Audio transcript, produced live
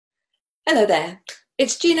Hello there,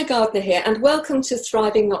 it's Gina Gardner here and welcome to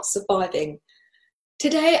Thriving Not Surviving.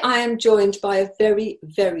 Today I am joined by a very,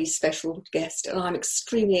 very special guest and I'm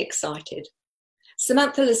extremely excited.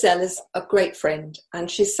 Samantha Layzell is a great friend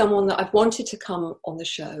and she's someone that I've wanted to come on the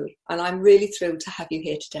show and I'm really thrilled to have you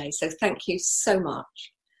here today, so thank you so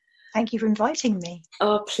much. Thank you for inviting me.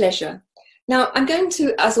 Our pleasure. Now I'm going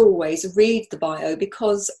to, as always, read the bio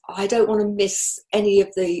because I don't want to miss any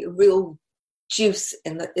of the real juice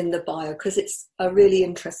in the bio because it's a really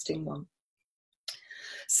interesting one.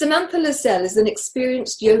 Samantha Layzell is an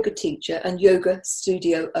experienced yoga teacher and yoga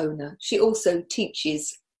studio owner. She also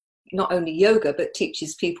teaches not only yoga but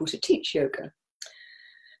teaches people to teach yoga.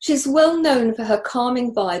 She's well known for her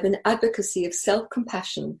calming vibe and advocacy of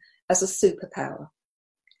self-compassion as a superpower.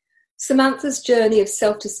 Samantha's journey of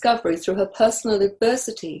self-discovery through her personal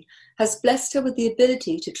adversity has blessed her with the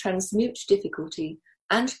ability to transmute difficulty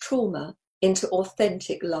and trauma into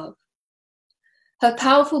authentic love. Her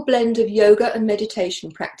powerful blend of yoga and meditation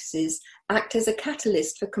practices act as a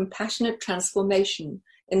catalyst for compassionate transformation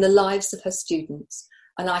in the lives of her students,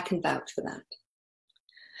 and I can vouch for that.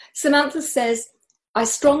 Samantha says, "I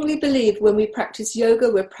strongly believe when we practice yoga,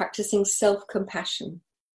 we're practicing self-compassion.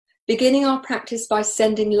 Beginning our practice by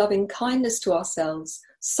sending loving kindness to ourselves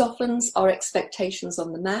softens our expectations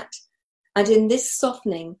on the mat, and in this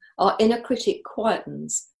softening, our inner critic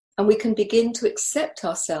quietens, and we can begin to accept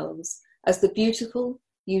ourselves as the beautiful,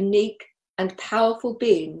 unique, and powerful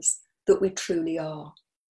beings that we truly are."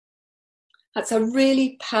 That's a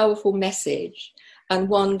really powerful message and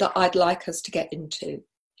one that I'd like us to get into.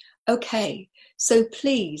 Okay, so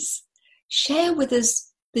please share with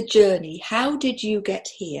us the journey. How did you get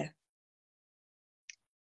here?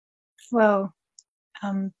 Well,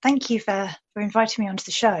 thank you for inviting me onto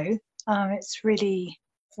the show. It's really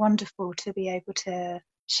wonderful to be able to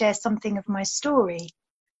share something of my story.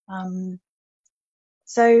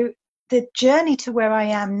 So the journey to where I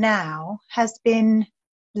am now has been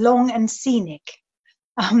long and scenic.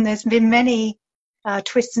 There's been many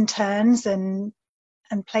twists and turns and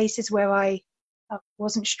places where I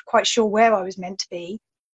wasn't quite sure where I was meant to be.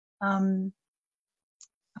 I've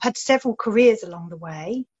had several careers along the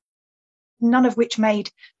way, none of which made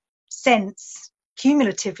sense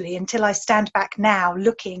cumulatively until I stand back now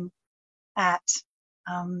looking at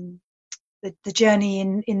the journey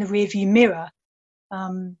in the rearview mirror,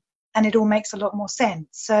 and it all makes a lot more sense.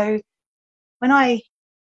 So when I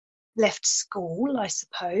left school, I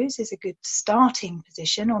suppose, is a good starting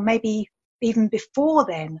position, or maybe even before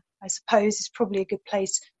then, I suppose, is probably a good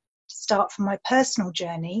place to start for my personal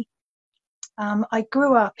journey. I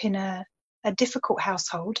grew up in a difficult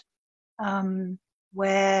household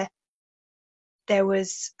where there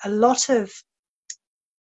was a lot of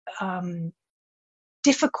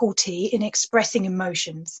difficulty in expressing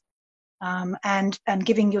emotions and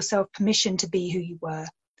giving yourself permission to be who you were.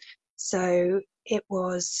 So it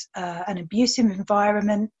was an abusive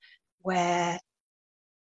environment where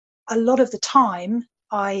a lot of the time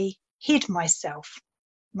I hid myself,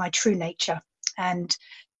 my true nature, and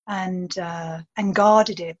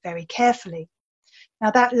guarded it very carefully. Now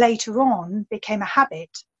that later on became a habit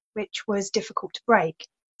which was difficult to break.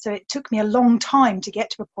 So it took me a long time to get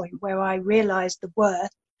to a point where I realized the worth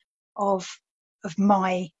of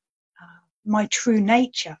my true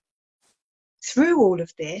nature. Through all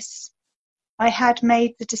of this, I had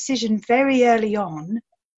made the decision very early on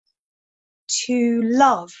to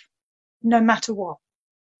love no matter what.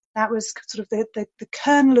 That was sort of the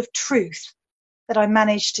kernel of truth that I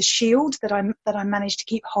managed to shield, that I managed to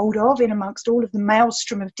keep hold of in amongst all of the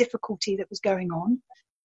maelstrom of difficulty that was going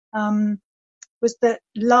on, was that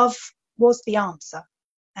love was the answer.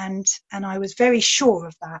 And I was very sure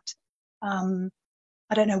of that.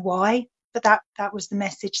 I don't know why, but that was the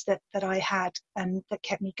message that I had and that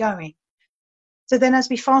kept me going. So then as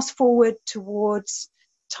we fast forward towards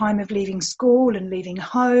time of leaving school and leaving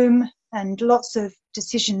home and lots of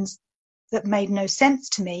decisions that made no sense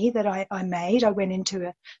to me that I made, I went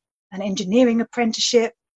into an engineering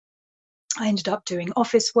apprenticeship. I ended up doing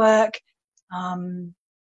office work,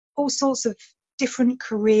 all sorts of different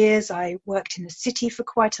careers. I worked in the city for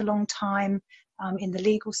quite a long time, in the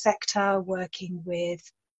legal sector, working with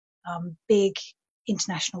big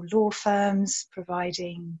international law firms,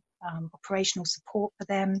 providing operational support for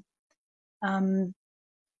them,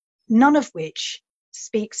 none of which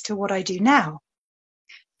speaks to what I do now.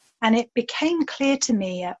 And it became clear to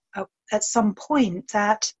me at some point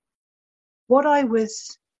that what I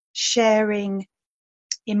was sharing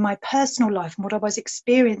in my personal life and what I was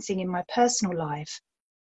experiencing in my personal life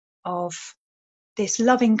of this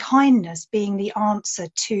loving kindness being the answer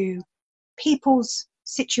to people's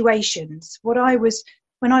situations. When I was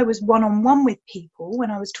one-on-one with people,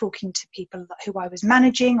 when I was talking to people who I was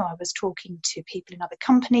managing, or I was talking to people in other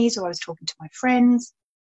companies, or I was talking to my friends,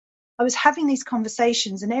 I was having these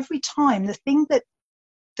conversations, and every time the thing that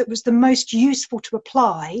was the most useful to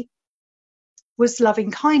apply was loving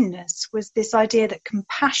kindness, was this idea that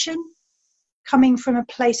compassion, coming from a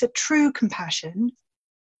place of true compassion,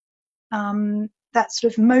 that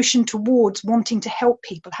sort of motion towards wanting to help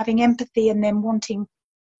people, having empathy, and then wanting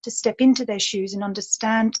to step into their shoes and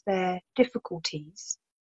understand their difficulties,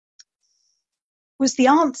 was the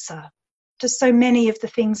answer to so many of the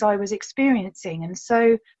things I was experiencing. And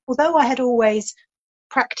so, although I had always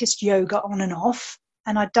practiced yoga on and off,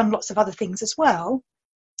 and I'd done lots of other things as well,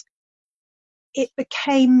 it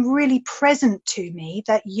became really present to me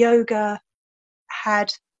that yoga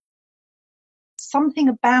had something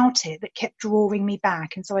about it that kept drawing me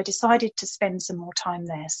back. And so I decided to spend some more time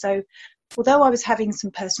there. So although I was having some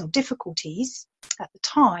personal difficulties at the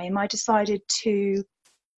time, I decided to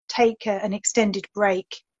take an extended break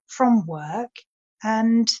from work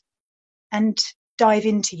and dive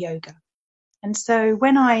into yoga. And so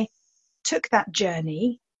when I took that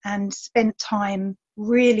journey and spent time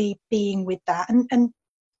really being with that, and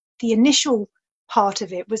the initial part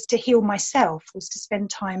of it was to heal myself, was to spend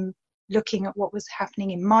time looking at what was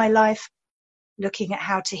happening in my life, looking at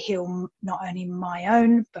how to heal not only my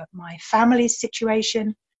own but my family's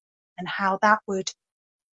situation, and how that would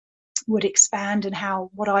expand, and how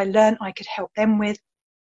what I learned I could help them with.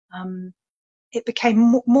 It became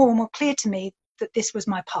more and more clear to me that this was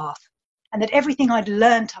my path, and that everything I'd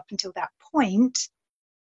learned up until that point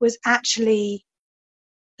was actually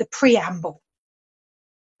the preamble,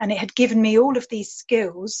 and it had given me all of these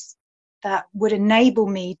skills that would enable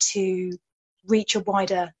me to reach a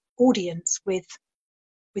wider audience with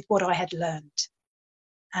what I had learned.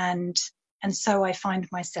 And so I find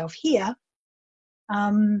myself here,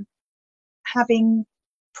 having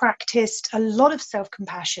practiced a lot of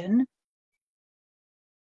self-compassion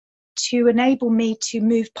to enable me to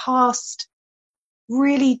move past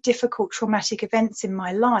really difficult traumatic events in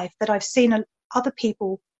my life that I've seen other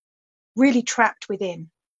people really trapped within.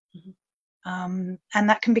 Mm-hmm. And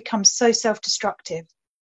that can become so self-destructive,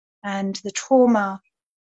 and the trauma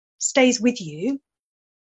stays with you,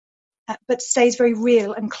 but stays very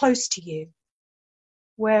real and close to you.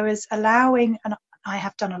 Whereas allowing, and I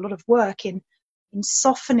have done a lot of work in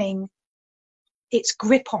softening its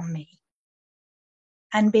grip on me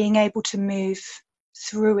and being able to move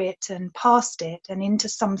through it and past it and into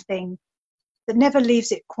something that never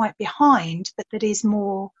leaves it quite behind, but that is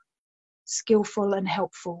more skillful and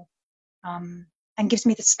helpful, and gives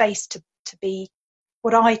me the space to be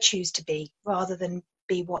what I choose to be, rather than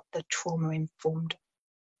be what the trauma informed.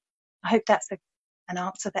 I hope that's an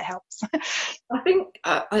answer that helps. I think,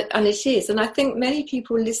 and it is, and I think many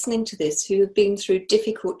people listening to this who have been through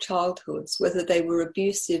difficult childhoods, whether they were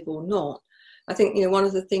abusive or not, I think, one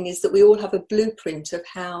of the things is that we all have a blueprint of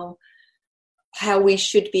how we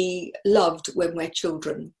should be loved when we're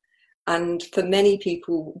children. And for many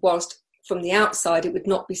people, whilst from the outside it would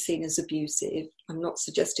not be seen as abusive, I'm not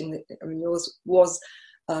suggesting that, yours was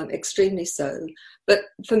extremely so, but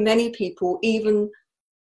for many people, even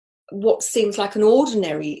what seems like an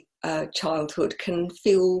ordinary childhood can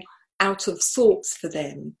feel out of sorts for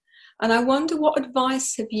them. And I wonder, what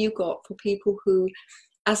advice have you got for people who,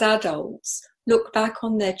 as adults, look back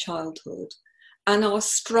on their childhood and are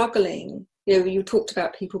struggling? You talked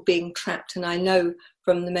about people being trapped, and I know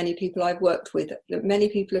from the many people I've worked with that many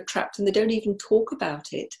people are trapped and they don't even talk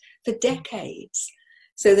about it for decades.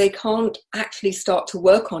 So they can't actually start to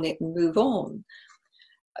work on it and move on.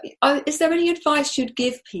 Is there any advice you'd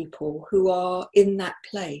give people who are in that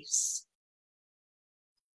place?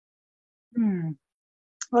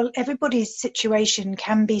 Well, everybody's situation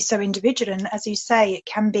can be so individual, and as you say, it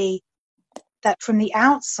can be that from the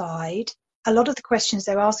outside, a lot of the questions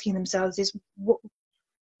they're asking themselves is,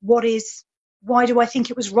 why do I think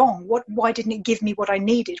it was wrong? Why didn't it give me what I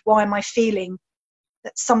needed? Why am I feeling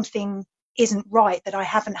that something isn't right, that I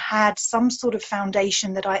haven't had some sort of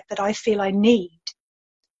foundation that I feel I need?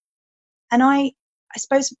 And I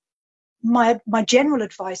suppose my general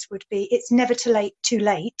advice would be, it's never too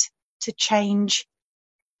late to change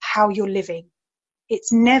how you're living.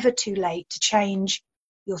 It's never too late to change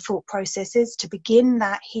your thought processes, to begin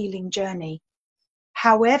that healing journey.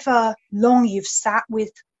 However long you've sat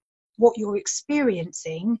with what you're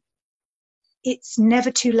experiencing, it's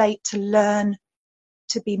never too late to learn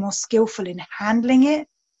to be more skillful in handling it,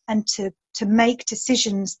 and to make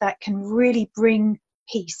decisions that can really bring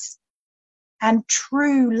peace and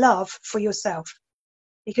true love for yourself.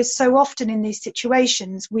 Because so often in these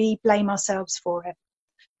situations, we blame ourselves for it.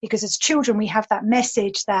 Because as children, we have that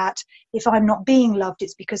message that if I'm not being loved,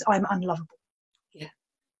 it's because I'm unlovable. Yeah.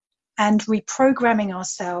 And reprogramming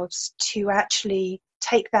ourselves to actually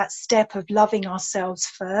take that step of loving ourselves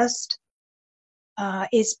first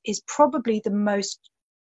is probably the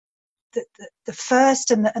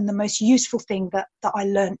first and the most useful thing that I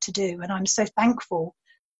learned to do. And I'm so thankful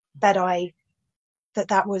that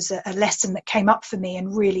that was a lesson that came up for me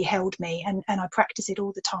and really held me, and I practice it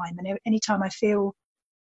all the time. And anytime I feel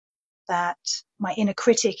that my inner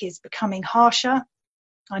critic is becoming harsher,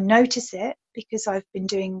 I notice it, because I've been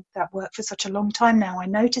doing that work for such a long time now. I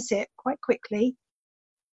notice it quite quickly,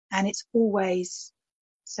 and it's always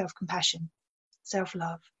self-compassion,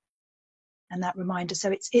 self-love, and that reminder.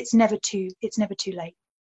 So it's never too late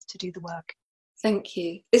to do the work. Thank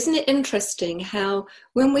you. Isn't it interesting how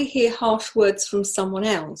when we hear harsh words from someone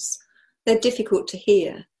else, they're difficult to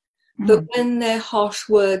hear. But when they're harsh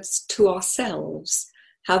words to ourselves,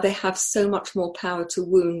 how they have so much more power to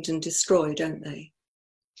wound and destroy, don't they?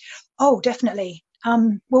 Oh, definitely.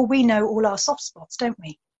 Well, we know all our soft spots, don't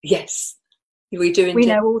we? Yes, we do indeed.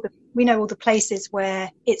 We know all the places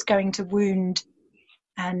where it's going to wound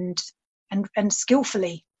and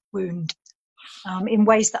skillfully wound. In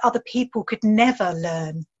ways that other people could never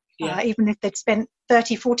learn, even if they'd spent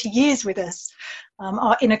 30, 40 years with us.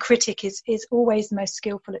 Our inner critic is always the most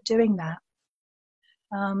skillful at doing that.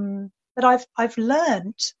 But I've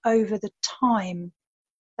learned over the time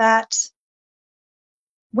that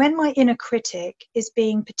when my inner critic is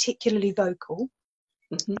being particularly vocal,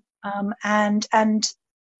 and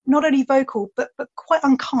not only vocal but quite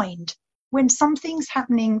unkind, when something's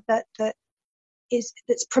happening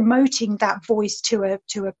that's promoting that voice to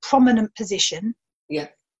a prominent position,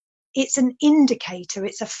 it's an indicator,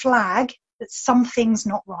 it's a flag that something's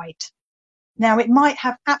not right. Now, it might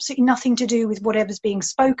have absolutely nothing to do with whatever's being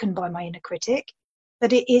spoken by my inner critic,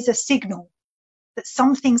 but it is a signal that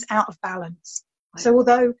something's out of balance. Right. So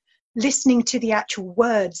although listening to the actual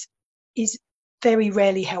words is very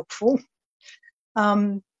rarely helpful,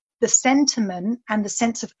 the sentiment and the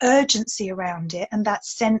sense of urgency around it, and that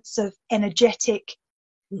sense of energetic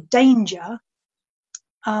danger,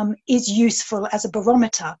 is useful as a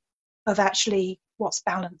barometer of actually what's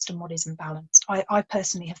balanced and what isn't balanced. I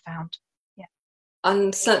personally have found. Yeah.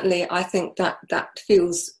 And certainly I think that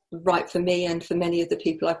feels right for me and for many of the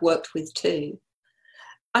people I've worked with too.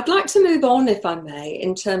 I'd like to move on, if I may,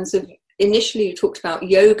 in terms of, initially you talked about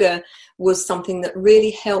yoga was something that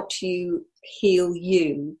really helped you heal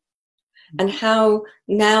you, and how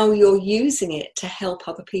now you're using it to help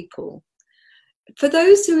other people. For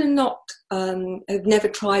those who are not, have never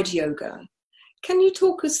tried yoga, can you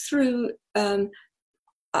talk us through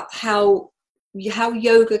how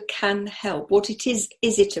yoga can help? What it is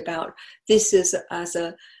it about this as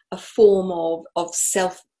a form of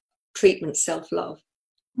self-treatment, self-love?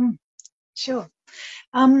 Sure.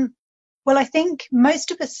 Well, I think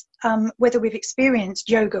most of us, whether we've experienced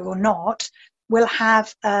yoga or not, will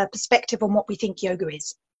have a perspective on what we think yoga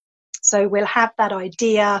is. So we'll have that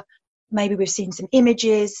idea. Maybe we've seen some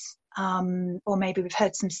images, or maybe we've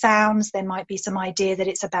heard some sounds. There might be some idea that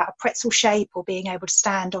it's about a pretzel shape or being able to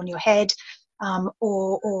stand on your head,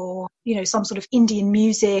 or some sort of Indian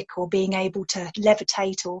music, or being able to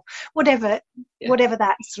levitate, or whatever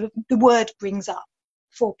that sort of the word brings up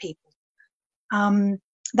for people.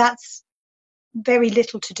 That's very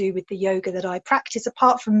little to do with the yoga that I practice,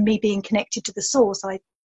 apart from me being connected to the source.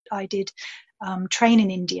 I did train in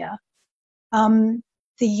India. The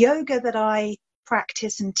yoga that I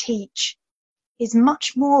practice and teach is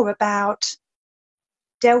much more about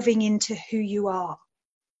delving into who you are.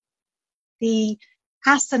 The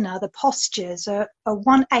asana, the postures, are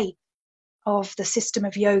 1/8 of the system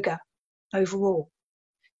of yoga overall.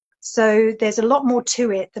 So there's a lot more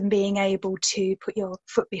to it than being able to put your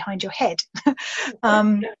foot behind your head.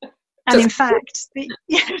 And in fact,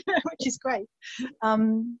 which is great,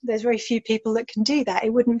 there's very few people that can do that.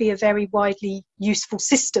 It wouldn't be a very widely useful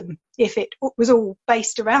system if it was all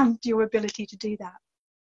based around your ability to do that.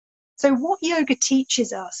 So what yoga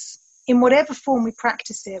teaches us, in whatever form we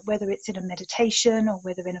practice it, whether it's in a meditation or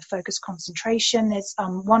whether in a focused concentration, there's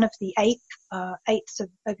one of the eighths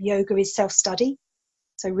of yoga is self-study.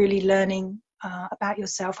 So really learning about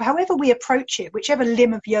yourself. However we approach it, whichever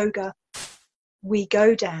limb of yoga we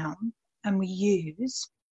go down and we use,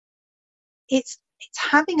 it's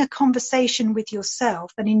having a conversation with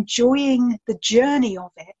yourself and enjoying the journey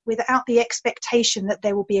of it without the expectation that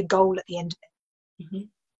there will be a goal at the end of it. Mm-hmm.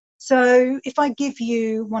 So if I give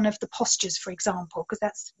you one of the postures, for example, because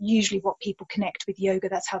that's usually what people connect with yoga,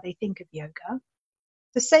 that's how they think of yoga.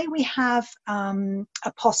 So say we have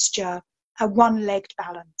a posture, a one-legged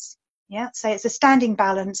balance. Yeah, say it's a standing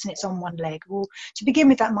balance and it's on one leg. Well, to begin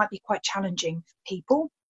with, that might be quite challenging for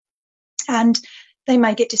people. And they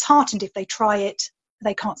may get disheartened if they try it,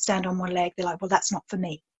 they can't stand on one leg. They're like, well, that's not for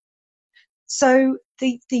me. So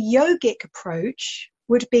the yogic approach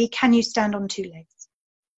would be, can you stand on two legs?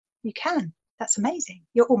 You can. That's amazing.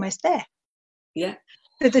 You're almost there. Yeah.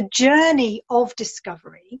 So the journey of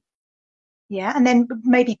discovery, yeah, and then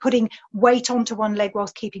maybe putting weight onto one leg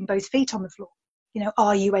whilst keeping both feet on the floor. You know,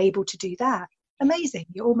 are you able to do that? Amazing.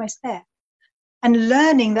 You're almost there. And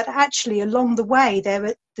learning that actually along the way,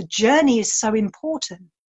 the journey is so important.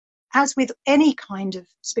 As with any kind of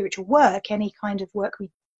spiritual work, any kind of work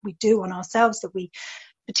we do on ourselves that we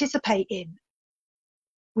participate in,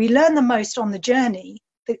 we learn the most on the journey.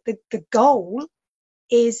 The goal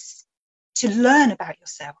is to learn about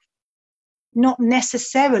yourself, not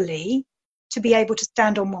necessarily to be able to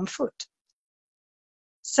stand on one foot.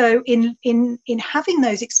 So in having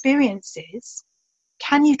those experiences,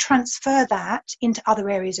 can you transfer that into other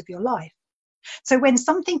areas of your life? So when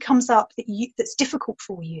something comes up that's difficult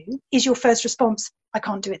for you, is your first response, I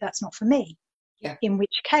can't do it, that's not for me? Yeah. In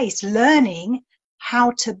which case, learning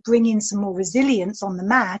how to bring in some more resilience on the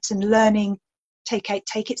mat and learning, take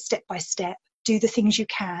it step by step, do the things you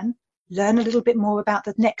can, learn a little bit more about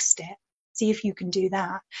the next step, see if you can do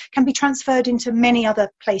that, can be transferred into many other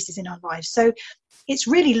places in our lives. So it's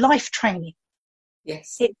really life training.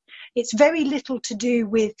 Yes. It's very little to do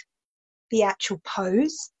with the actual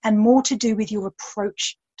pose and more to do with your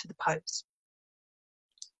approach to the pose.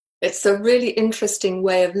 It's a really interesting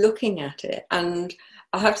way of looking at it. And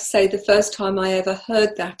I have to say, the first time I ever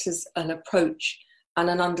heard that as an approach and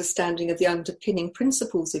an understanding of the underpinning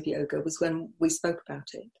principles of yoga was when we spoke about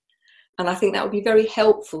it. And I think that would be very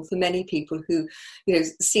helpful for many people who, you know,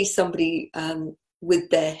 see somebody with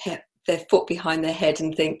their foot behind their head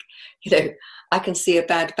and think, you know, I can see a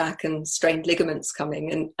bad back and strained ligaments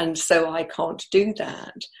coming, and so I can't do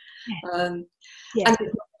that. Yeah. And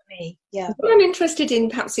yeah. what I'm interested in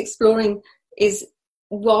perhaps exploring is,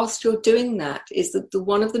 whilst you're doing that, is that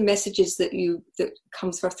one of the messages that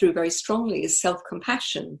comes through very strongly is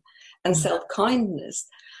self-compassion and self-kindness.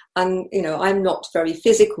 And, you know, I'm not very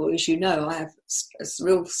physical, as you know. I have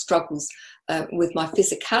real struggles with my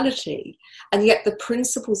physicality. And yet the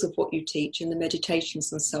principles of what you teach in the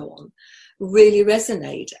meditations and so on really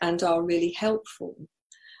resonate and are really helpful.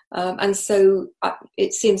 And so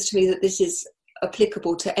it seems to me that this is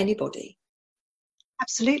applicable to anybody.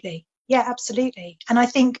 Absolutely. Yeah, absolutely. And I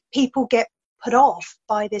think people get put off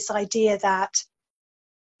by this idea that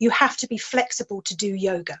you have to be flexible to do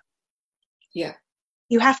yoga. Yeah.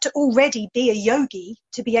 You have to already be a yogi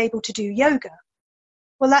to be able to do yoga.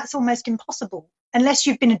 Well, that's almost impossible. Unless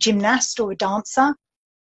you've been a gymnast or a dancer,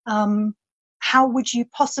 how would you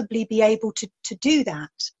possibly be able to do that?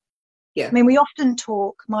 Yeah. I mean, we often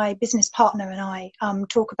talk, my business partner and I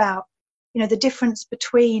talk about, you know, the difference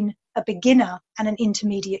between a beginner and an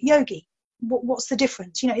intermediate yogi. What's the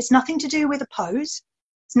difference? You know, it's nothing to do with a pose.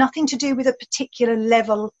 It's nothing to do with a particular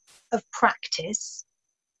level of practice.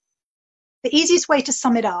 The easiest way to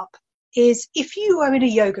sum it up is, if you are in a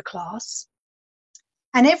yoga class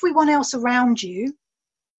and everyone else around you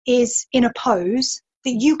is in a pose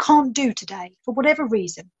that you can't do today for whatever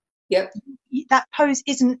reason. Yep. That pose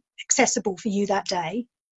isn't accessible for you that day,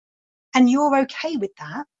 and you're okay with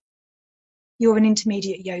that, you're an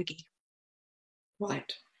intermediate yogi.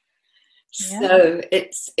 Right. Yeah. So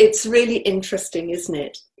it's really interesting, isn't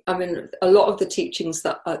it? I mean, a lot of the teachings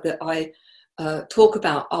that I talk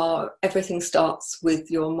about are, everything starts with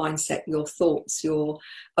your mindset, your thoughts, your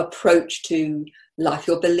approach to life,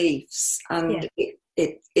 your beliefs, and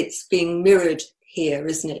it's being mirrored here,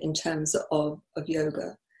 isn't it, in terms of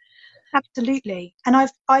yoga? Absolutely. And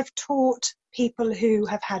I've taught people who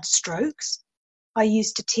have had strokes. I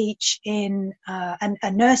used to teach in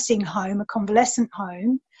a nursing home, a convalescent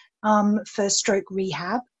home, for stroke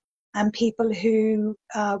rehab, and people who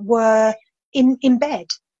were in bed,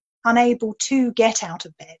 unable to get out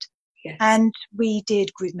of bed. Yes. And we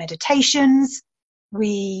did group meditations,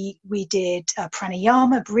 we did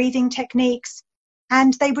pranayama, breathing techniques,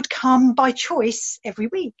 and they would come by choice every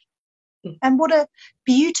week. And what a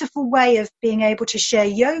beautiful way of being able to share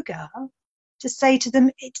yoga, to say to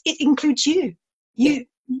them, it includes you.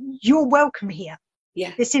 You're welcome here.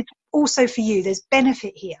 Yeah. This is also for you. There's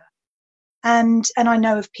benefit here. And I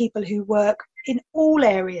know of people who work in all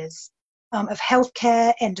areas of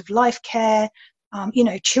healthcare, end of life care, you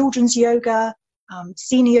know, children's yoga,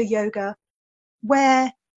 senior yoga,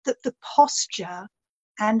 where the posture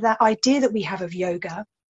and that idea that we have of yoga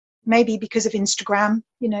maybe because of Instagram,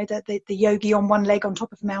 you know, the yogi on one leg on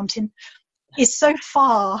top of a mountain, is so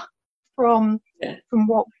far from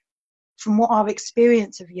what our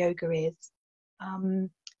experience of yoga is.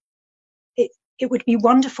 It would be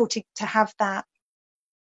wonderful to have that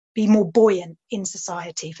be more buoyant in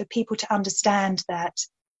society, for people to understand that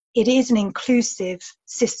it is an inclusive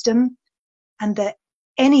system, and that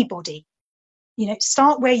anybody, you know,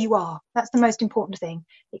 start where you are. That's the most important thing.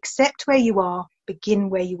 Accept where you are, begin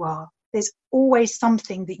where you are. There's always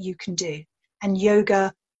something that you can do. And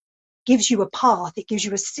yoga gives you a path, it gives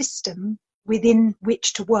you a system within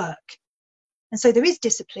which to work. And so there is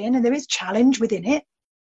discipline and there is challenge within it,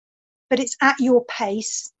 but it's at your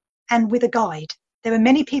pace and with a guide. There are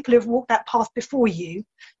many people who have walked that path before you,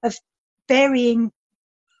 of varying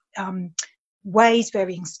ways,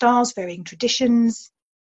 varying styles, varying traditions,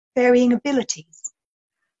 varying abilities.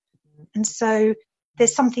 And so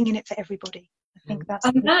there's something in it for everybody. I think that's...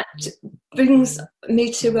 And that brings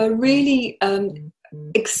me to a really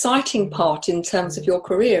exciting part in terms of your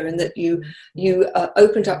career, and that you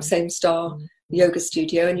opened up Same Star Yoga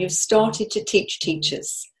Studio, and you've started to teach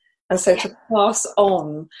teachers. And so to pass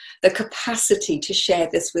on the capacity to share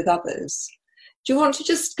this with others. Do you want to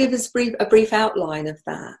just give us a brief outline of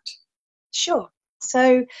that? Sure.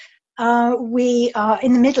 So we are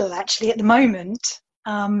in the middle, actually, at the moment,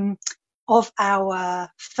 of our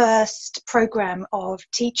first program of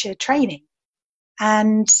teacher training.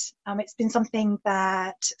 And it's been something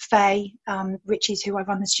that Faye, Richie's, who I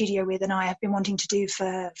run the studio with, and I have been wanting to do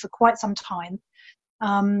for quite some time,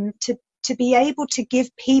 to be able to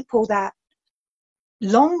give people that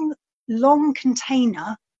long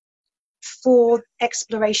container for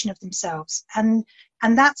exploration of themselves. And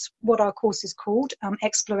that's what our course is called,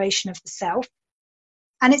 Exploration of the Self.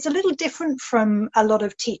 And it's a little different from a lot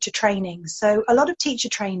of teacher trainings. So a lot of teacher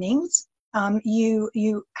trainings,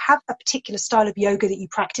 you have a particular style of yoga that you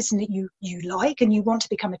practice and that you like, and you want to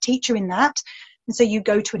become a teacher in that. And so you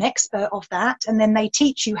go to an expert of that, and then they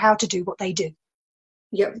teach you how to do what they do.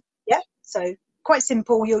 Yep. Yeah. So quite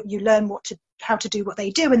simple. You learn how to do what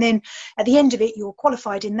they do, and then at the end of it, you're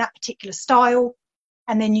qualified in that particular style,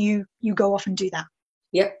 and then you go off and do that.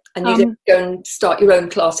 Yep. And you then go and start your own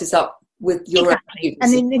classes up with your own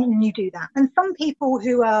students. And then you do that. And some people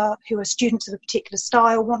who are students of a particular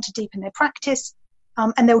style want to deepen their practice,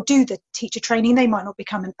 and they'll do the teacher training. They might not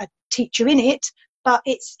become a teacher in it, but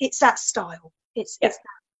it's that style. It's that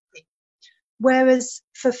thing. Whereas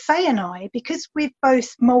for Faye and I, because we're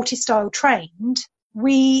both multi-style trained,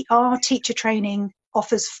 our teacher training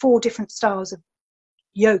offers 4 different styles of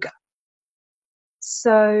yoga.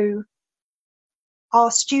 So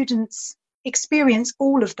our students experience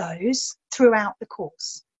all of those throughout the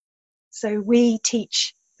course. So we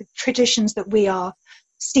teach the traditions that we are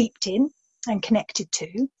steeped in and connected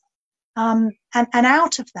to. And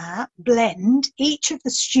out of that blend, each of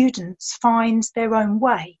the students finds their own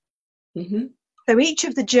way. Mm-hmm. So each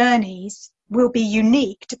of the journeys will be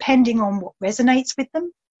unique depending on what resonates with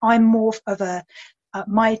them. I'm more of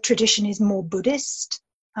my tradition is more Buddhist,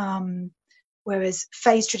 whereas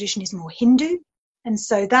Faye's tradition is more Hindu. And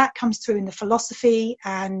so that comes through in the philosophy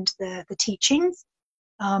and the teachings.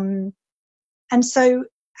 And so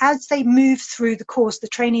as they move through the course, the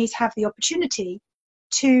trainees have the opportunity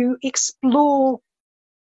to explore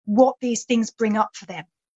what these things bring up for them.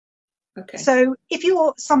 Okay. So if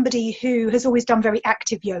you're somebody who has always done very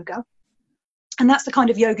active yoga, and that's the kind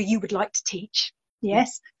of yoga you would like to teach,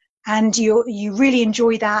 yes, and you really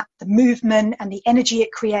enjoy that, the movement and the energy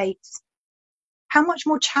it creates, how much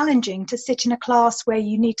more challenging to sit in a class where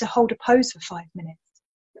you need to hold a pose for 5 minutes?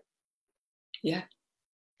 Yeah.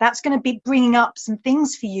 That's going to be bringing up some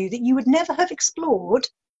things for you that you would never have explored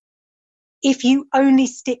if you only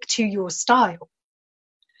stick to your style.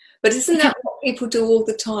 But isn't that what people do all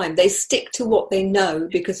the time? They stick to what they know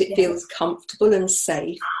because it feels comfortable and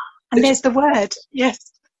safe. And there's the word,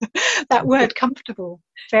 yes, that word comfortable,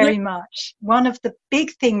 very much. One of the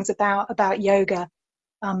big things about yoga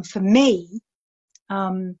for me,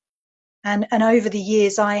 and over the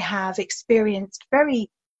years I have experienced very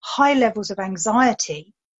high levels of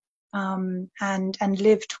anxiety and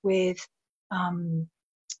lived with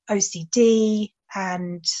OCD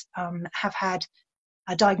and have had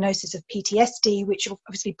a diagnosis of PTSD, which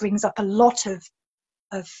obviously brings up a lot of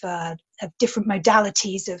different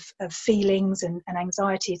modalities of feelings and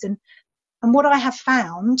anxieties. And what I have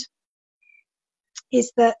found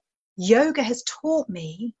is that yoga has taught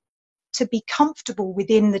me to be comfortable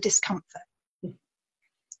within the discomfort. The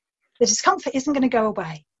discomfort isn't going to go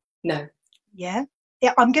away. No. Yeah,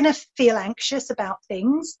 I'm going to feel anxious about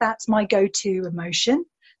things. That's my go-to emotion.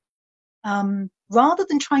 rather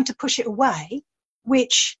than trying to push it away,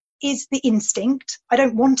 which is the instinct. I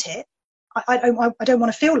don't want it. I don't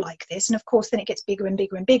want to feel like this. And of course, then it gets bigger and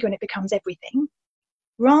bigger and bigger and it becomes everything.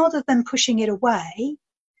 Rather than pushing it away,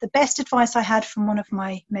 the best advice I had from one of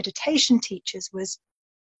my meditation teachers was,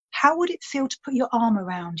 how would it feel to put your arm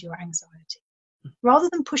around your anxiety? Rather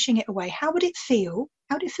than pushing it away, how would it feel?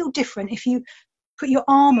 How would it feel different if you put your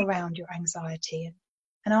arm around your anxiety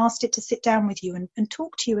and asked it to sit down with you and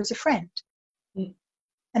talk to you as a friend?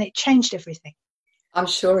 And it changed everything. I'm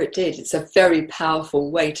sure it did. It's a very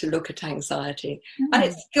powerful way to look at anxiety. And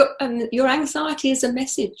it's your anxiety is a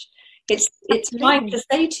message. It's trying to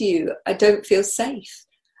say to you, I don't feel safe.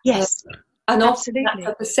 Yes. And often that's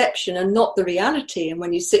a perception and not the reality. And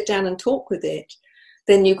when you sit down and talk with it,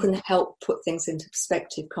 then you can help put things into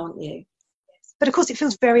perspective, can't you? But of course, it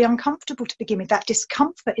feels very uncomfortable to begin with. That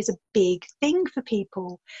discomfort is a big thing for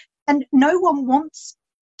people. And no one wants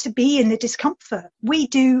to be in the discomfort. We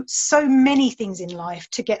do so many things in life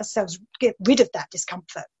to get rid of that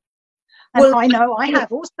discomfort. And well, I know I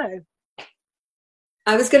have also.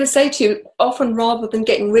 I was going to say to you, often rather than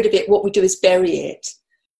getting rid of it, what we do is bury it.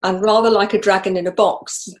 And rather like a dragon in a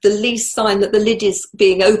box, the least sign that the lid is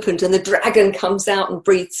being opened and the dragon comes out and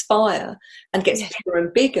breathes fire and gets bigger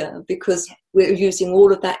and bigger, because we're using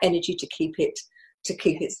all of that energy to keep it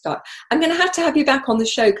stuck. I'm going to have you back on the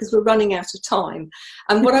show because we're running out of time.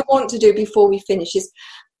 And what I want to do before we finish is,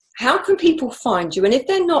 how can people find you? And if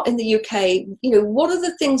they're not in the UK, what are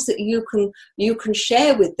the things that you can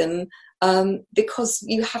share with them? Because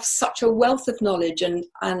you have such a wealth of knowledge and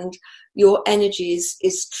your energy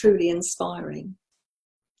is truly inspiring.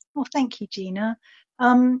 Well, thank you, Gina.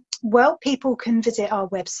 Well, people can visit our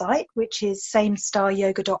website, which is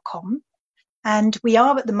samestaryoga.com. And we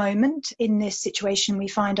are at the moment in this situation we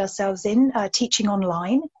find ourselves in, teaching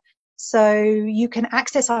online. So you can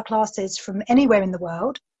access our classes from anywhere in the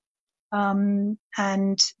world. And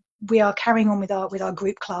we are carrying on with our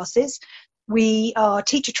group classes. We are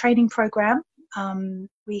teacher training program.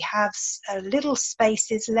 We have some little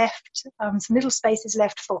spaces left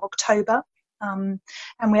for October. And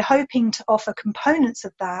we're hoping to offer components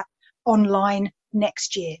of that online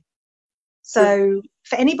next year. So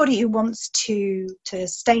for anybody who wants to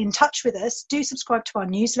stay in touch with us, do subscribe to our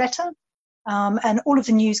newsletter. And all of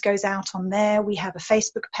the news goes out on there. We have a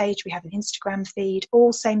Facebook page. We have an Instagram feed,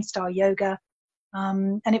 all Same Star Yoga.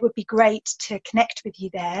 And it would be great to connect with you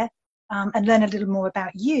there and learn a little more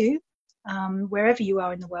about you, wherever you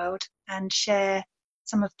are in the world, and share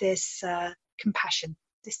some of this compassion,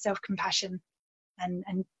 this self-compassion,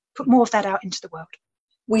 and put more of that out into the world.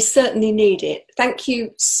 We certainly need it. Thank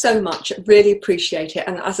you so much. Really appreciate it.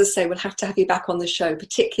 And as I say, we'll have to have you back on the show,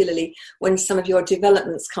 particularly when some of your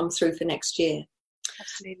developments come through for next year.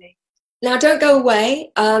 Absolutely. Now, don't go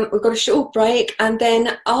away. We've got a short break. And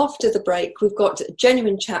then after the break, we've got a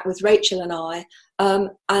genuine chat with Rachel and I,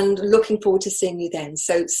 and looking forward to seeing you then.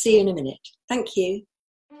 So see you in a minute. Thank you.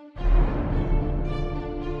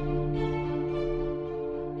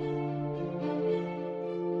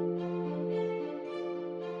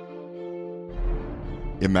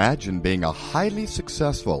 Imagine being a highly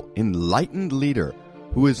successful, enlightened leader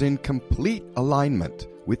who is in complete alignment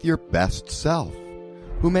with your best self,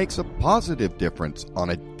 who makes a positive difference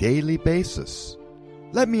on a daily basis.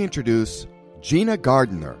 Let me introduce Gina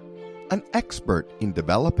Gardner, an expert in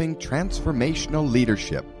developing transformational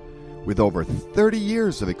leadership with over 30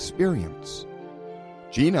 years of experience.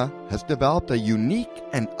 Gina has developed a unique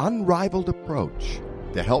and unrivaled approach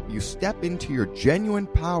to help you step into your genuine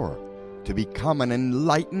power to become an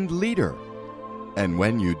enlightened leader. And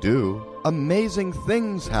when you do, amazing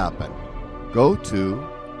things happen. Go to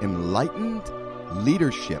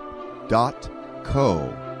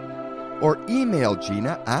enlightenedleadership.co or email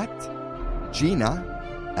Gina at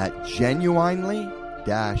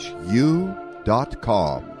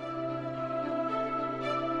genuinely-u.com.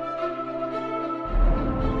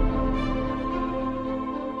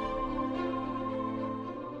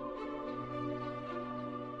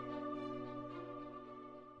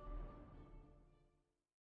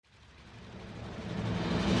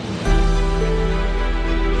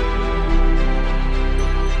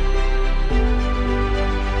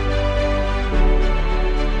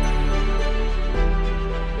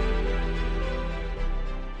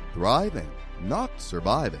 Thriving, not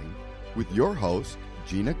surviving, with your host,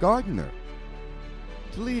 Gina Gardner.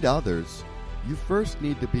 To lead others, you first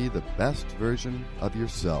need to be the best version of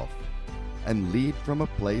yourself and lead from a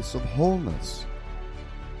place of wholeness.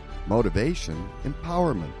 Motivation,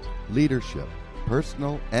 empowerment, leadership,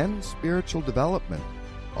 personal and spiritual development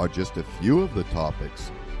are just a few of the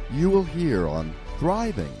topics you will hear on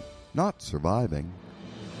Thriving, not surviving.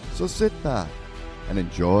 So sit back and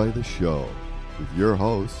enjoy the show with your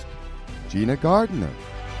host, Gina Gardner.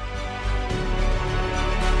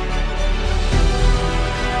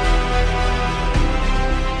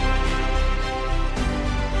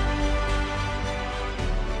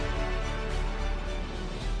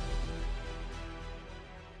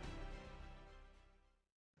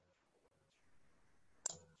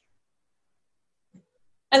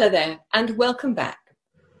 Hello there, and welcome back.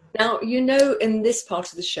 Now, you know in this part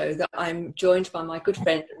of the show that I'm joined by my good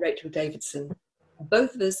friend Rachel Davidson,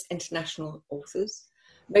 both of us international authors.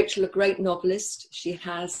 Rachel, a great novelist. She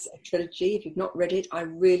has a trilogy. If you've not read it, I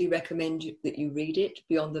really recommend that you read it,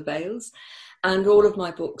 Beyond the Veils. And all of my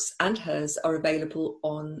books and hers are available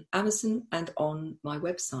on Amazon and on my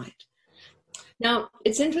website. Now,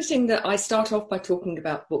 it's interesting that I start off by talking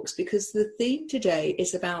about books because the theme today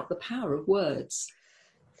is about the power of words.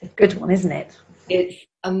 A good one, isn't it? It's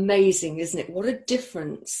amazing, isn't it? What a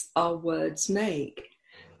difference our words make.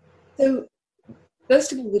 So,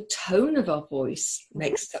 first of all, the tone of our voice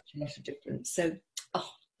makes such a lot of difference. So,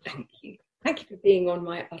 thank you. Thank you for being on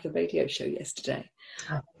my other radio show yesterday.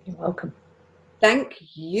 Oh, you're welcome. Thank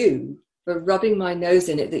you for rubbing my nose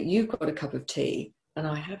in it that you've got a cup of tea and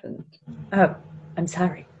I haven't. Oh, I'm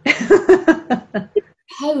sorry.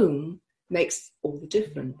 Tone makes all the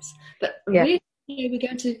difference. But really, we're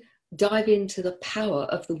going to dive into the power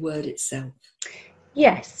of the word itself.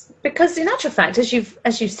 Yes, because in actual fact, as you've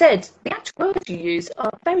said, the actual words you use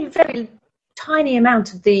are very, very tiny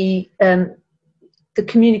amount of the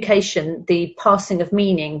communication, the passing of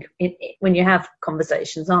meaning when you have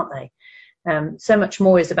conversations, aren't they? So much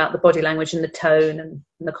more is about the body language and the tone and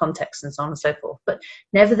the context and so on and so forth. But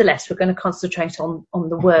nevertheless, we're going to concentrate on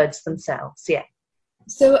the words themselves. Yeah.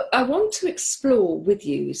 So I want to explore with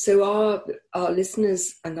you, so our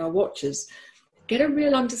listeners and our watchers get a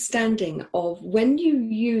real understanding of when you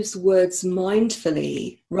use words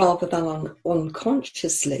mindfully rather than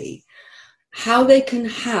unconsciously, how they can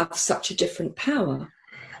have such a different power.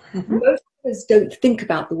 Mm-hmm. Most of us don't think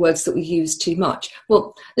about the words that we use too much.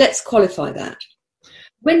 Well, let's qualify that.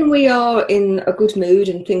 When we are in a good mood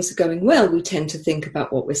and things are going well, we tend to think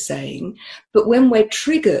about what we're saying. But when we're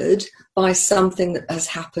triggered by something that has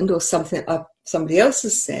happened or something somebody else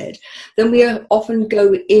has said, then we often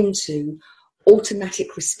go into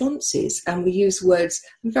automatic responses and we use words.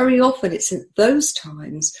 And very often it's in those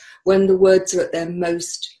times when the words are at their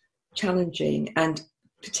most challenging and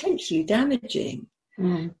potentially damaging.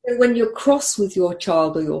 Mm. So when you're cross with your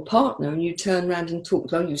child or your partner and you turn around and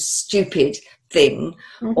talk, oh, you stupid thing,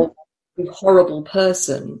 mm-hmm. or you horrible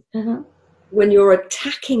person, mm-hmm. when you're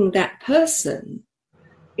attacking that person,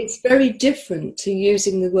 it's very different to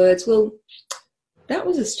using the words, well, that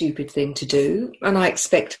was a stupid thing to do and I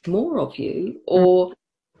expect more of you, or,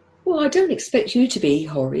 well, I don't expect you to be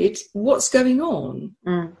horrid. What's going on?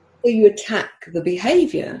 Mm. So you attack the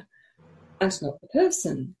behaviour and not the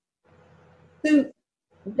person. So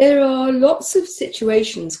there are lots of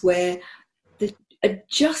situations where the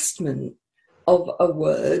adjustment of a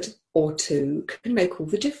word or two can make all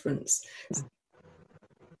the difference.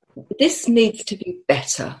 This needs to be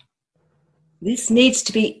better. This needs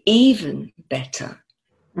to be even better.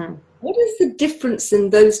 Mm. What does the difference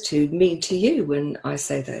in those two mean to you when I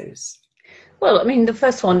say those? Well, I mean, the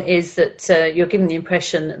first one is that you're giving the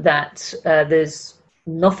impression that there's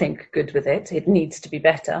nothing good with it. It needs to be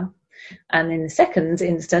better. And in the second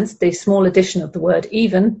instance, the small addition of the word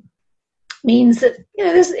even means that, you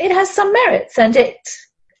know, it has some merits, and it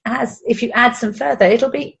has, if you add some further, it'll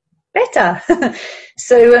be better.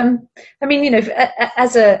 So, I mean, you know,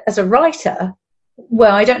 as a writer,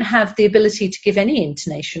 well, I don't have the ability to give any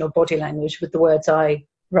intonation or body language with the words I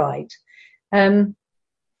write.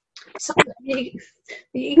 So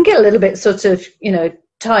you can get a little bit sort of, you know,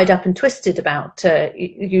 tied up and twisted about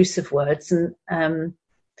use of words and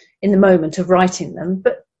in the moment of writing them.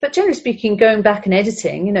 But generally speaking, going back and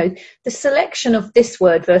editing, you know, the selection of this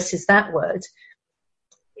word versus that word,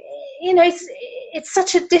 you know, it's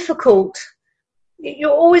such a difficult, you're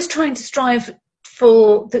always trying to strive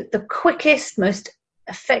for the quickest, most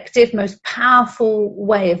effective, most powerful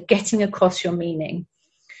way of getting across your meaning.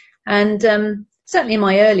 And certainly in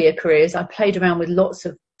my earlier careers, I played around with lots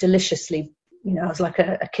of deliciously, you know, I was like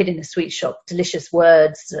a kid in a sweet shop, delicious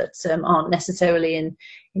words that aren't necessarily in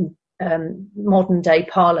modern day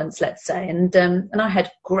parlance, let's say. And I had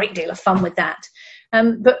a great deal of fun with that.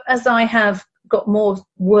 But as I have got more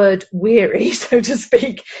word weary, so to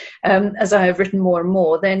speak, as I have written more and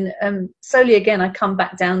more, then slowly again I come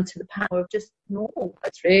back down to the power of just normal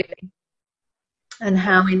words, really, and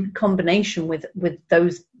how in combination with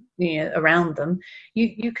those around them,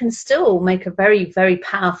 you can still make a very, very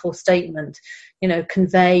powerful statement,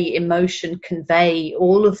 convey emotion, convey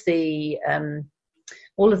all of the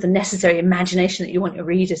necessary imagination that you want your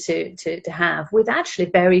reader to have, with actually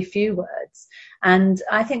very few words. And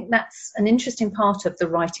I think that's an interesting part of the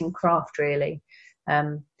writing craft, really.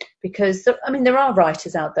 Because there are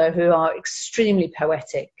writers out there who are extremely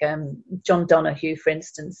poetic. John Donahue, for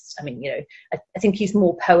instance, I think he's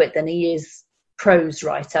more poet than he is prose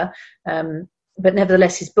writer, but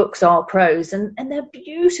nevertheless his books are prose, and they're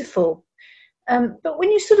beautiful. But when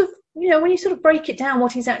you sort of break it down,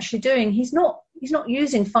 what he's actually doing, he's not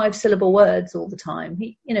using 5-syllable words all the time.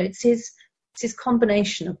 It's his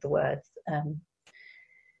combination of the words.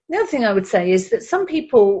 The other thing I would say is that some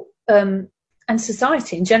people, and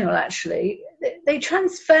society in general, actually, they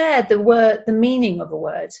transfer the meaning of a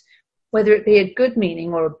word, whether it be a good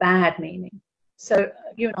meaning or a bad meaning. So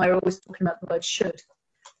you and I are always talking about the word should.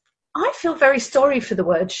 I feel very sorry for the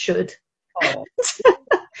word should. Oh. It's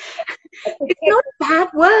not a bad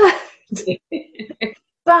word.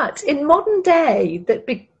 But in modern day,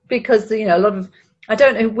 because a lot of, I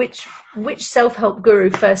don't know which self-help guru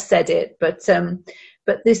first said it, but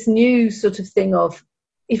this new sort of thing of,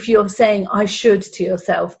 if you're saying I should to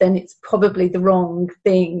yourself, then it's probably the wrong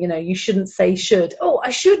thing. You shouldn't say should. Oh, I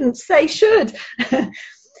shouldn't say should.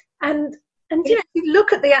 and if you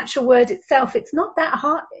look at the actual word itself, it's not that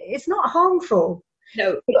hard. It's not harmful.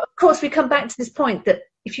 No. But of course, we come back to this point that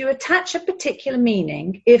if you attach a particular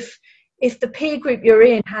meaning, if the peer group you're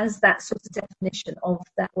in has that sort of definition of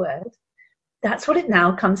that word, that's what it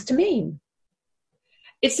now comes to mean.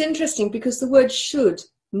 It's interesting because the word should,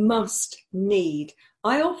 must, need.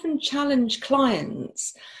 I often challenge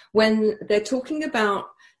clients when they're talking about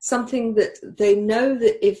something that they know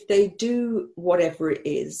that if they do whatever it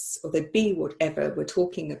is, or they be whatever we're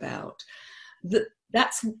talking about,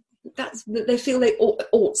 that's that they feel they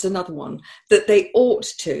ought's another one, that they ought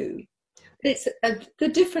to. It's the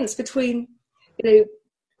difference between,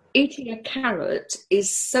 eating a carrot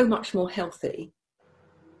is so much more healthy.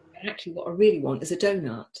 And actually what I really want is a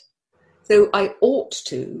donut. So I ought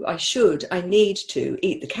to, I should, I need to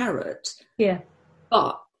eat the carrot. Yeah.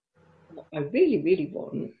 But what I really, really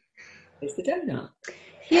want is the donut.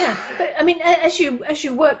 Yeah, but as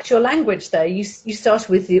you worked your language there, you started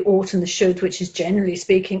with the ought and the should, which is generally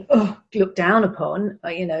speaking, looked down upon,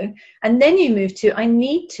 and then you move to I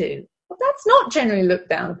need to. Well, that's not generally looked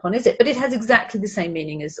down upon, is it? But it has exactly the same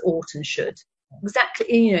meaning as ought and should. Exactly,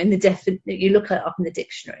 in the you look it up in the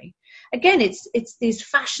dictionary. Again, it's these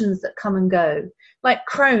fashions that come and go. Like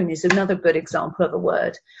crone is another good example of a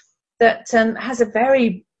word that has a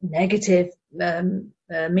very negative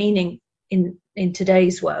meaning in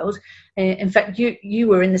today's world. In fact, you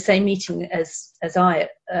were in the same meeting as I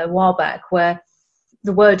a while back, where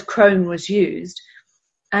the word crone was used,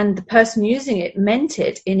 and the person using it meant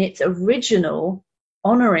it in its original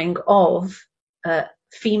honouring of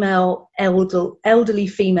female elderly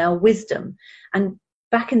female wisdom. And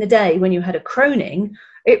back in the day, when you had a croning,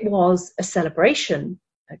 it was a celebration.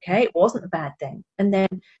 Okay, it wasn't a bad thing. And then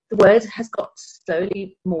the word has got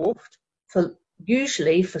slowly morphed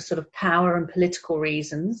usually for sort of power and political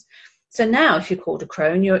reasons. So now if you're called a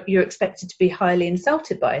crone, you're expected to be highly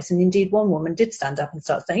insulted by it. And indeed, one woman did stand up and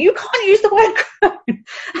start saying, you can't use the word crone.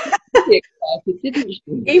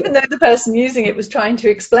 Even though the person using it was trying to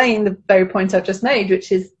explain the very point I've just made,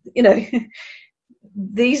 which is,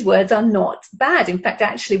 these words are not bad. In fact,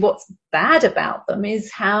 actually, what's bad about them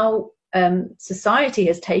is how society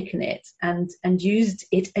has taken it and used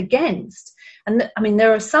it against. And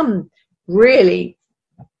there are some really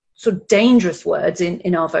sort of dangerous words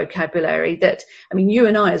in our vocabulary that, you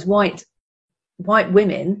and I as white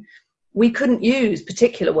women, we couldn't use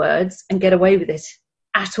particular words and get away with it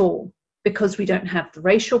at all, because we don't have the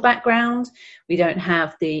racial background, we don't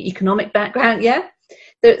have the economic background. Yeah.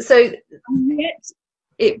 So yet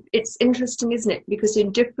it's interesting, isn't it? Because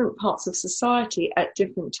in different parts of society at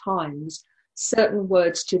different times, certain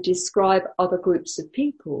words to describe other groups of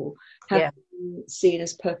people have been seen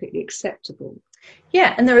as perfectly acceptable.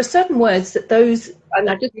 Yeah, and there are certain words that those and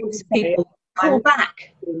I just want to people pull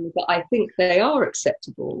back. But I think they are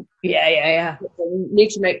acceptable. Yeah. We need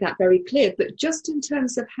to make that very clear. But just in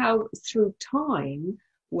terms of how through time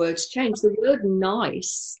words change, the word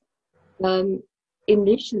nice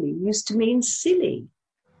initially used to mean silly.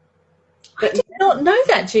 But I did not know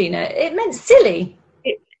that, Gina. It meant silly.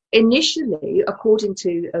 Initially, according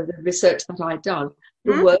to the research that I done,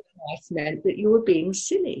 the word nice meant that you were being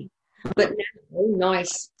silly. But now,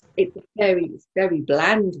 nice, it's a very, very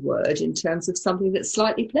bland word in terms of something that's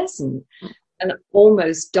slightly pleasant and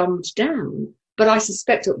almost dumbed down. But I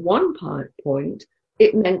suspect at one point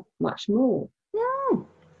it meant much more. Mm.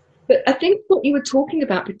 But I think what you were talking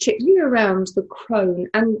about, particularly around the crone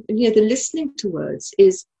and the listening to words,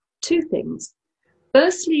 is two things.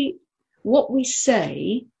 Firstly, what we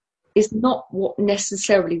say is not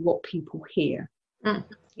necessarily what people hear. Mm.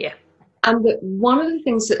 Yeah. And that one of the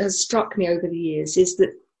things that has struck me over the years is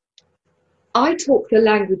that I talk the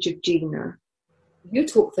language of Gina, you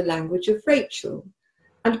talk the language of Rachel.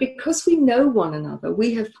 And because we know one another,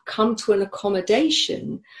 we have come to an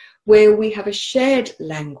accommodation where we have a shared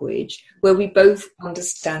language, where we both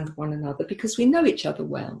understand one another because we know each other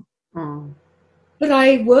well. Mm. But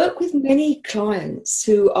I work with many clients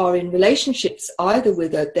who are in relationships either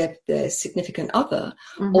with their significant other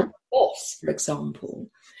or the boss, for example,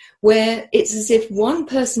 where it's as if one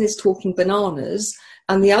person is talking bananas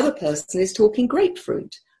and the other person is talking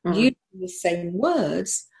grapefruit, using the same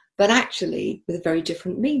words, but actually with a very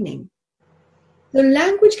different meaning. The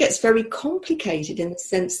language gets very complicated in the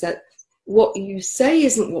sense that what you say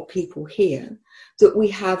isn't what people hear, that we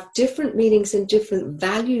have different meanings and different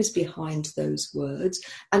values behind those words.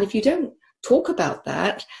 And if you don't talk about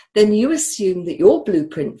that, then you assume that your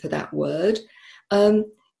blueprint for that word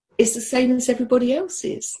is the same as everybody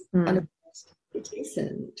else's. And of course it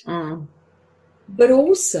isn't. But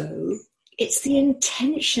also, it's the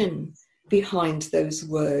intention behind those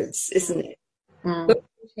words, isn't it? Both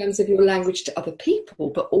in terms of your language to other people,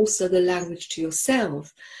 but also the language to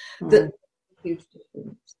yourself, that makes a huge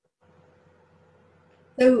difference.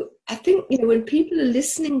 So I think, when people are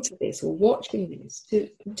listening to this or watching this,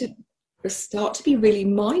 to start to be really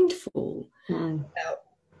mindful about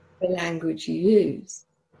the language you use.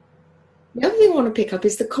 The other thing I want to pick up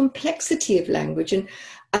is the complexity of language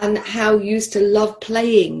and how you used to love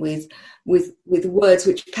playing with words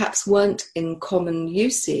which perhaps weren't in common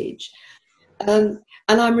usage. And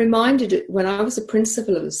I'm reminded when I was a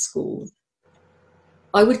principal of a school,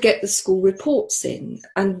 I would get the school reports in,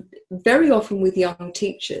 and very often with young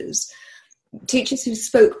teachers who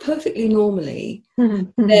spoke perfectly normally,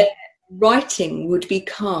 their writing would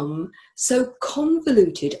become so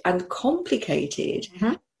convoluted and complicated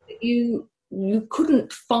that you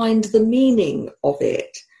couldn't find the meaning of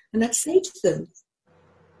it. And I'd say to them,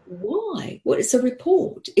 why? Well, it's a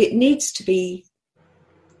report. It needs to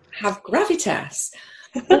have gravitas.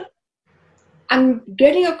 And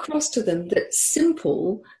getting across to them that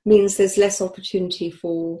simple means there's less opportunity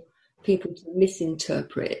for people to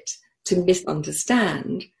misinterpret, to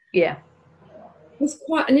misunderstand. Yeah. Was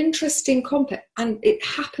quite an interesting concept, and it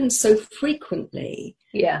happens so frequently.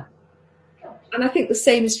 Yeah. And I think the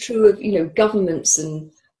same is true of, governments and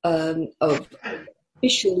of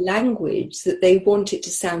official language, that they want it to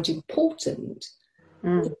sound important.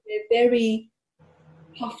 They're very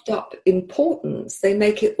puffed up importance. They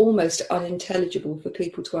make it almost unintelligible for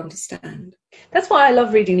people to understand. That's why I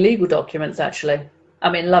love reading legal documents, actually.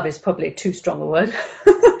 I mean, love is probably too strong a word.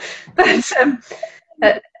 But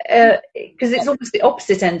because it's almost the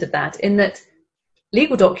opposite end of that, in that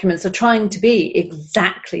legal documents are trying to be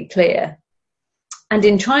exactly clear. And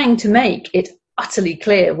in trying to make it utterly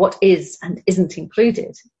clear what is and isn't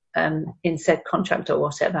included in said contract or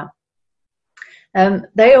whatever,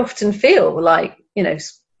 they often feel like,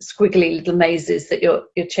 squiggly little mazes that you're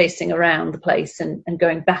chasing around the place and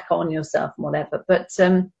going back on yourself and whatever. But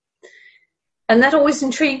and that always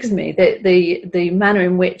intrigues me, the manner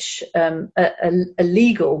in which a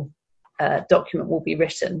legal document will be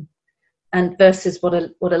written, and versus what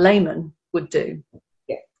a layman would do.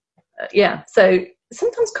 Yeah. So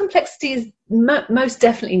sometimes complexity is most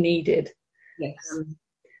definitely needed. Yes.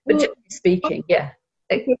 But generally speaking, yeah.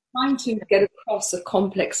 If you're trying to get across a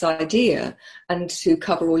complex idea and to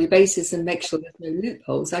cover all your bases and make sure there's no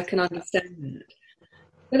loopholes, I can understand that.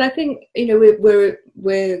 But I think,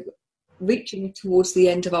 we're reaching towards the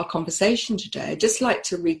end of our conversation today. I'd just like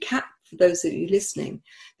to recap for those of you listening.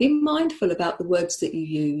 Be mindful about the words that you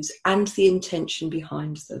use and the intention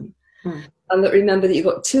behind them. And that remember that you've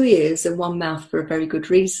got 2 ears and 1 mouth for a very good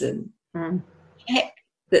reason. Check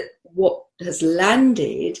that what has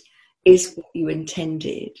landed is what you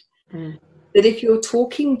intended. That if you're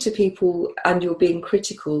talking to people and you're being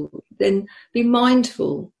critical, then be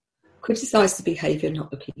mindful. Criticize the behaviour, not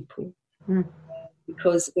the people.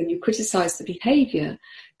 Because when you criticize the behaviour,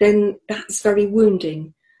 then that's very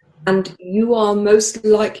wounding. And you are most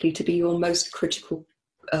likely to be your most critical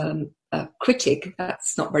critic.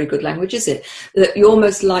 That's not very good language, is it? That you're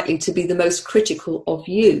most likely to be the most critical of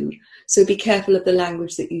you. So be careful of the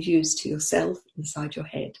language that you use to yourself inside your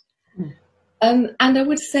head. And I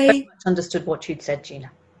would say... Very much understood what you'd said, Gina.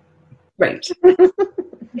 Great.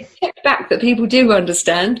 Check back that people do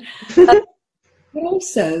understand. But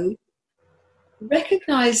also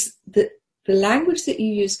recognize that the language that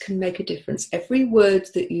you use can make a difference. Every word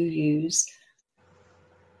that you use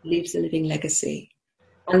leaves a living legacy.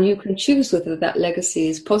 And you can choose whether that legacy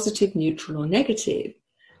is positive, neutral, or negative.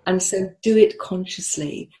 And so do it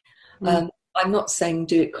consciously. I'm not saying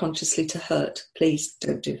do it consciously to hurt. Please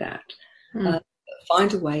don't do that.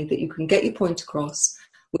 Find a way that you can get your point across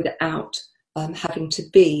without having to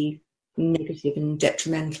be negative and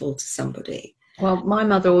detrimental to somebody. Well, my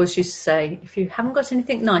mother always used to say, if you haven't got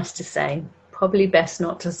anything nice to say, probably best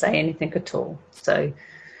not to say anything at all. So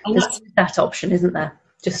there's that option, isn't there?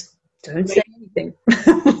 Just don't say anything.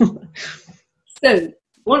 So,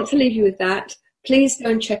 want to leave you with that. Please go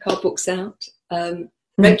and check our books out.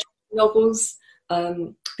 Rachel novels,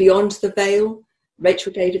 Beyond the Veil,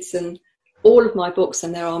 Rachel Davidson, all of my books,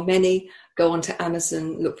 and there are many. Go onto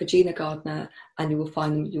Amazon, look for Gina Gardner, and you will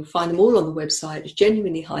find them. You'll find them all on the website,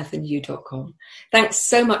 genuinely-you.com. Thanks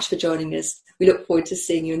so much for joining us. We look forward to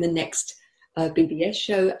seeing you in the next BBS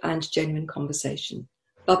show and Genuine Conversation.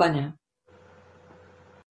 Bye-bye now.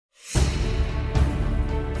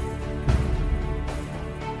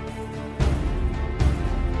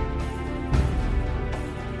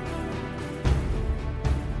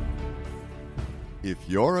 If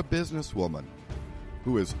you're a businesswoman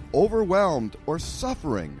who is overwhelmed or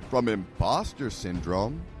suffering from imposter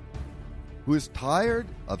syndrome, who is tired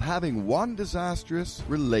of having one disastrous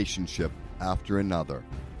relationship after another,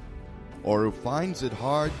 or who finds it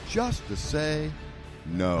hard just to say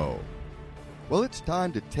no, well, it's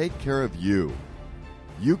time to take care of you.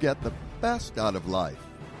 You get the best out of life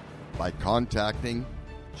by contacting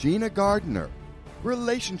Gina Gardner,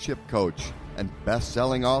 relationship coach and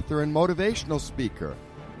best-selling author and motivational speaker.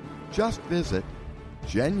 Just visit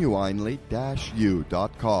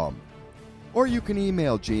genuinely-you.com. Or you can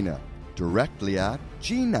email Gina directly at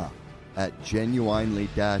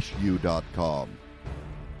gina@genuinely-you.com.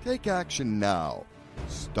 Take action now.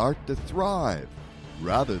 Start to thrive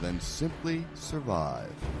rather than simply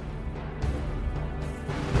survive.